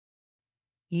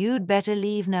 You'd better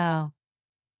leave now.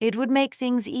 It would make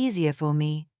things easier for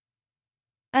me.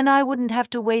 And I wouldn't have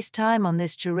to waste time on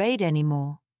this charade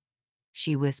anymore,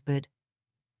 she whispered.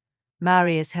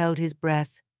 Marius held his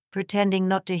breath, pretending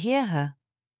not to hear her.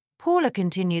 Paula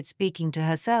continued speaking to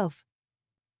herself.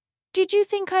 Did you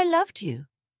think I loved you?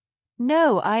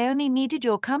 No, I only needed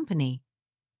your company.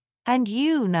 And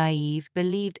you, naive,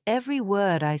 believed every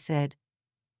word I said.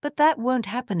 But that won't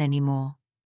happen anymore.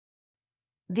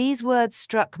 These words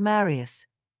struck Marius.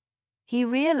 He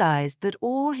realized that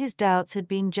all his doubts had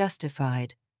been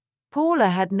justified. Paula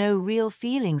had no real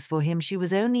feelings for him, she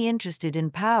was only interested in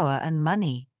power and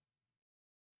money.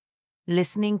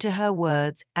 Listening to her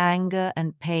words, anger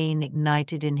and pain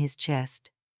ignited in his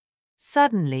chest.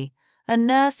 Suddenly, a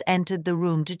nurse entered the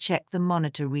room to check the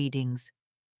monitor readings.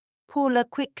 Paula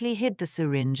quickly hid the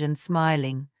syringe and,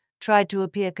 smiling, tried to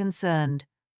appear concerned.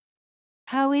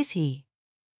 How is he?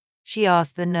 She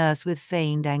asked the nurse with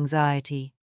feigned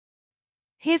anxiety.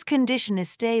 His condition is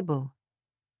stable,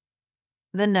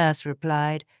 the nurse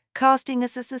replied, casting a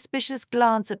suspicious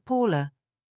glance at Paula.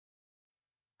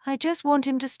 I just want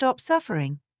him to stop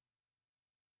suffering,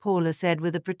 Paula said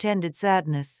with a pretended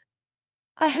sadness.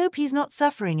 I hope he's not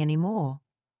suffering anymore.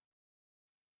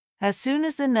 As soon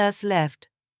as the nurse left,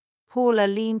 Paula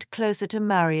leaned closer to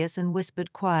Marius and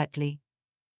whispered quietly,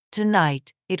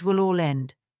 Tonight, it will all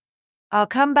end. I'll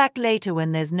come back later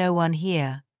when there's no one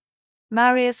here.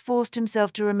 Marius forced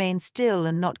himself to remain still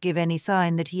and not give any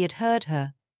sign that he had heard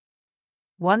her.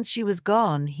 Once she was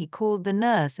gone, he called the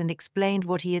nurse and explained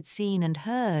what he had seen and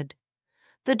heard.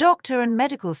 The doctor and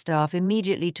medical staff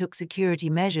immediately took security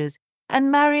measures, and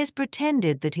Marius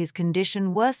pretended that his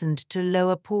condition worsened to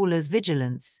lower Paula's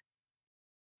vigilance.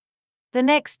 The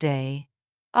next day,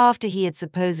 after he had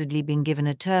supposedly been given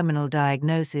a terminal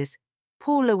diagnosis,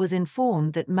 Paula was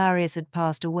informed that Marius had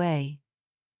passed away.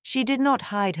 She did not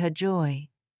hide her joy.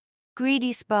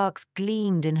 Greedy sparks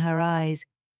gleamed in her eyes,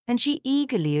 and she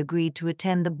eagerly agreed to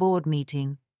attend the board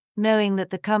meeting, knowing that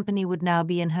the company would now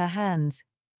be in her hands.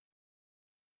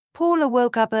 Paula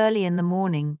woke up early in the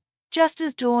morning, just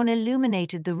as dawn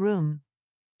illuminated the room.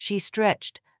 She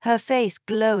stretched, her face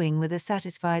glowing with a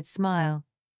satisfied smile.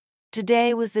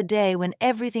 Today was the day when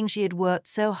everything she had worked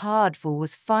so hard for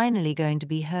was finally going to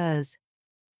be hers.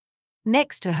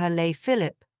 Next to her lay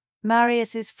Philip,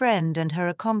 Marius's friend and her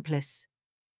accomplice.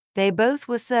 They both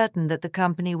were certain that the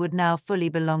company would now fully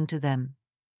belong to them.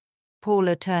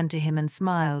 Paula turned to him and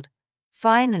smiled.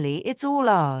 Finally, it's all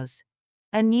ours.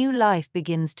 A new life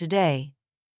begins today.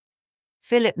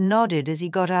 Philip nodded as he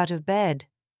got out of bed.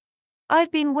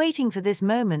 I've been waiting for this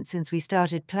moment since we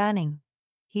started planning,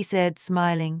 he said,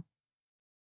 smiling.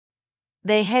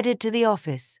 They headed to the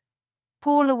office.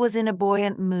 Paula was in a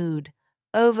buoyant mood,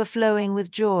 overflowing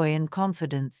with joy and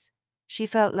confidence. she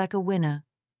felt like a winner.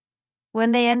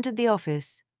 When they entered the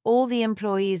office, all the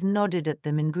employees nodded at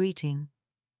them in greeting.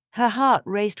 Her heart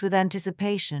raced with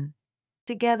anticipation.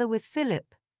 Together with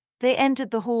Philip, they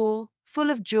entered the hall, full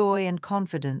of joy and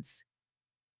confidence.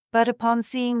 But upon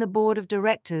seeing the board of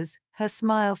directors, her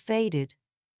smile faded.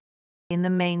 In the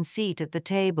main seat at the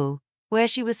table, where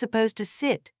she was supposed to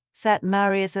sit, sat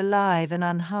Marius alive and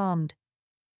unharmed.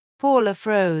 Paula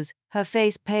froze, her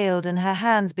face paled and her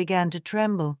hands began to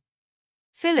tremble.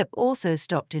 Philip also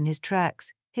stopped in his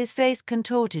tracks, his face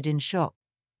contorted in shock.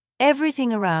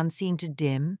 Everything around seemed to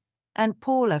dim, and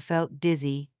Paula felt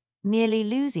dizzy, nearly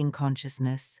losing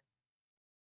consciousness.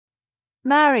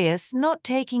 Marius, not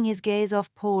taking his gaze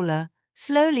off Paula,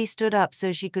 slowly stood up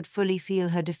so she could fully feel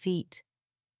her defeat.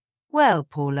 "Well,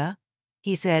 Paula,"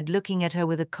 he said, looking at her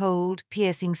with a cold,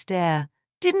 piercing stare,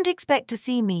 "didn't expect to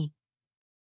see me."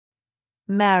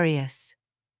 "Marius,"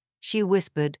 she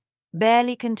whispered,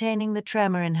 barely containing the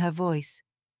tremor in her voice.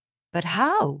 "But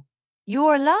how?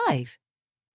 You're alive."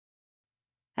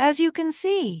 "As you can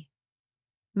see,"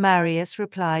 Marius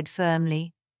replied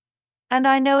firmly, "and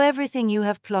I know everything you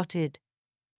have plotted."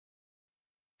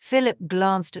 Philip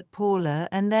glanced at Paula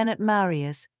and then at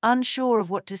Marius, unsure of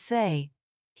what to say.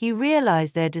 He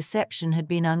realized their deception had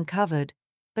been uncovered,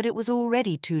 but it was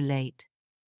already too late.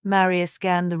 Marius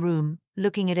scanned the room,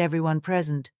 looking at everyone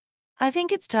present. "I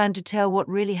think it's time to tell what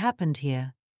really happened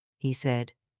here," he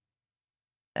said,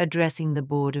 addressing the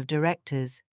board of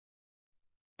directors.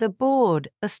 The board,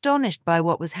 astonished by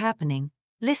what was happening,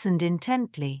 listened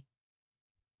intently.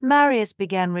 Marius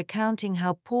began recounting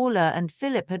how Paula and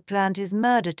Philip had planned his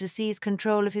murder to seize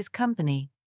control of his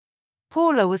company.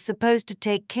 "Paula was supposed to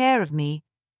take care of me,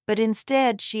 but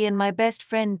instead she and my best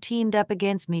friend teamed up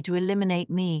against me to eliminate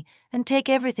me and take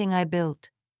everything I built."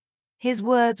 His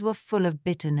words were full of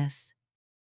bitterness.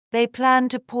 "They planned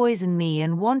to poison me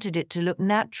and wanted it to look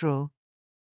natural,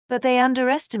 but they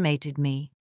underestimated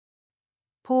me."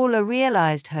 Paula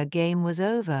realized her game was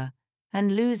over,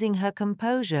 and losing her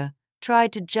composure,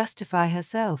 tried to justify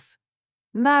herself.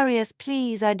 "Marius,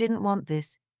 please, I didn't want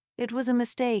this. It was a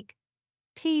mistake.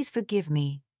 Please forgive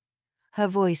me." Her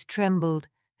voice trembled,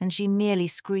 and she nearly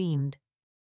screamed.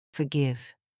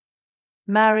 "Forgive."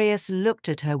 Marius looked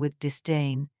at her with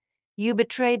disdain. "You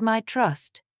betrayed my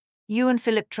trust. You and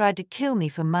Philip tried to kill me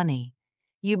for money.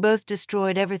 You both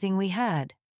destroyed everything we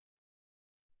had."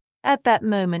 At that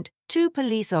moment, 2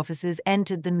 police officers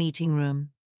entered the meeting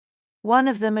room. One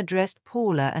of them addressed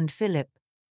Paula and Philip.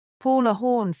 "Paula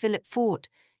Horn, Philip Fort,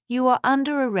 you are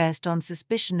under arrest on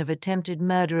suspicion of attempted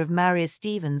murder of Marius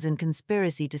Stevens and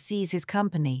conspiracy to seize his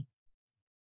company."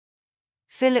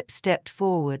 Philip stepped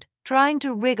forward, trying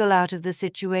to wriggle out of the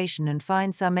situation and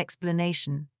find some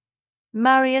explanation.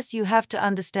 "Marius, you have to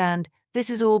understand, this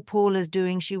is all Paula's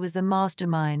doing. She was the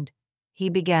mastermind," he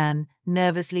began,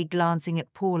 nervously glancing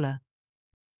at Paula.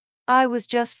 "I was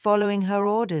just following her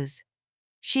orders.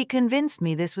 She convinced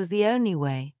me this was the only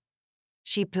way.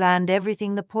 She planned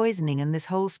everything, the poisoning and this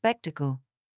whole spectacle."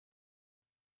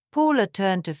 Paula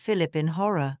turned to Philip in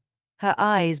horror. Her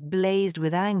eyes blazed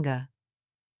with anger.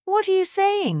 "What are you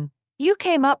saying? You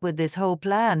came up with this whole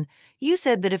plan. You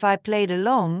said that if I played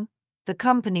along, the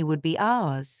company would be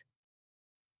ours."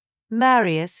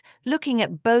 Marius, looking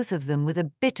at both of them with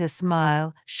a bitter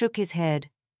smile, shook his head.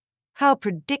 "How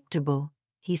predictable,"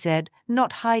 he said,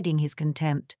 not hiding his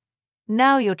contempt.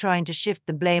 "Now you're trying to shift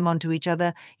the blame onto each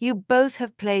other. You both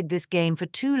have played this game for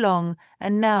too long,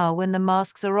 and now, when the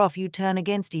masks are off, you turn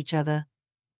against each other."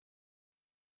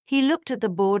 He looked at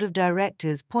the board of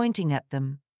directors, pointing at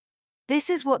them. This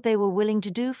is what they were willing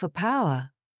to do for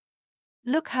power.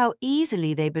 Look how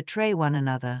easily they betray one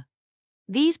another.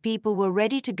 These people were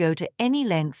ready to go to any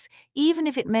lengths, even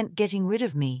if it meant getting rid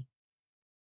of me.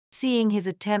 Seeing his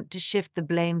attempt to shift the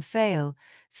blame fail,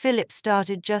 Philip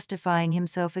started justifying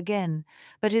himself again,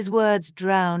 but his words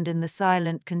drowned in the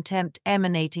silent contempt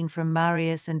emanating from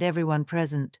Marius and everyone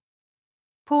present.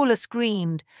 Paula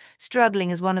screamed,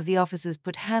 struggling as one of the officers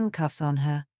put handcuffs on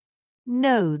her.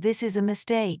 "No, this is a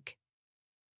mistake."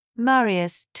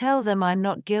 "Marius, tell them I'm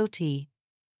not guilty."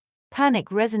 Panic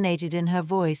resonated in her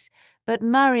voice, but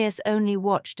Marius only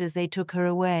watched as they took her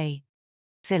away.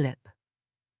 "Philip."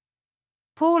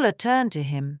 Paula turned to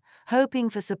him, hoping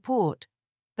for support,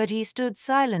 but he stood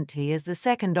silently as the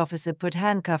second officer put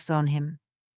handcuffs on him.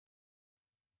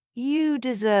 "You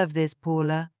deserve this,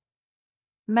 Paula,"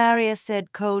 Marius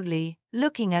said coldly,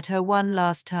 looking at her one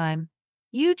last time.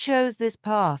 "You chose this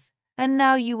path, and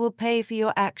now you will pay for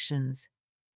your actions."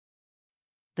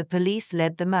 The police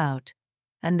led them out,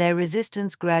 and their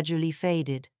resistance gradually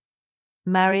faded.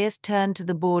 Marius turned to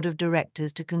the board of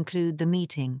directors to conclude the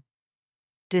meeting.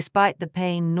 Despite the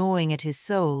pain gnawing at his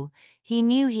soul, he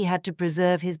knew he had to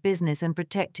preserve his business and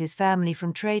protect his family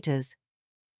from traitors.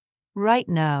 Right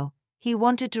now, he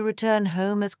wanted to return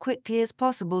home as quickly as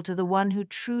possible to the one who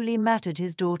truly mattered,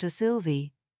 his daughter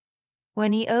Sylvie.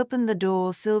 When he opened the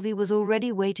door, Sylvie was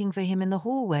already waiting for him in the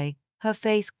hallway, her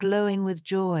face glowing with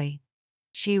joy.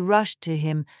 She rushed to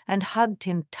him and hugged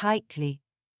him tightly,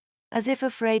 as if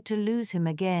afraid to lose him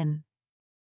again.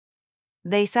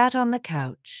 They sat on the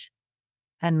couch,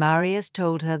 and Marius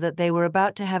told her that they were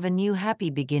about to have a new happy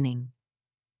beginning.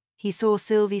 He saw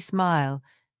Sylvie smile,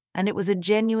 and it was a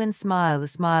genuine smile, the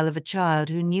smile of a child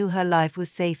who knew her life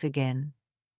was safe again.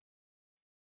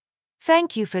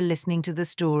 Thank you for listening to the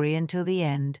story until the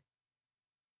end.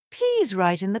 Please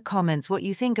write in the comments what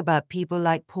you think about people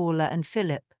like Paula and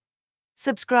Philip.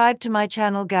 Subscribe to my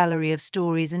channel Gallery of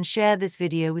Stories and share this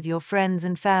video with your friends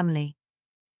and family.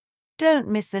 Don't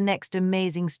miss the next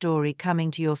amazing story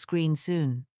coming to your screen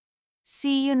soon.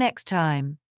 See you next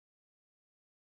time.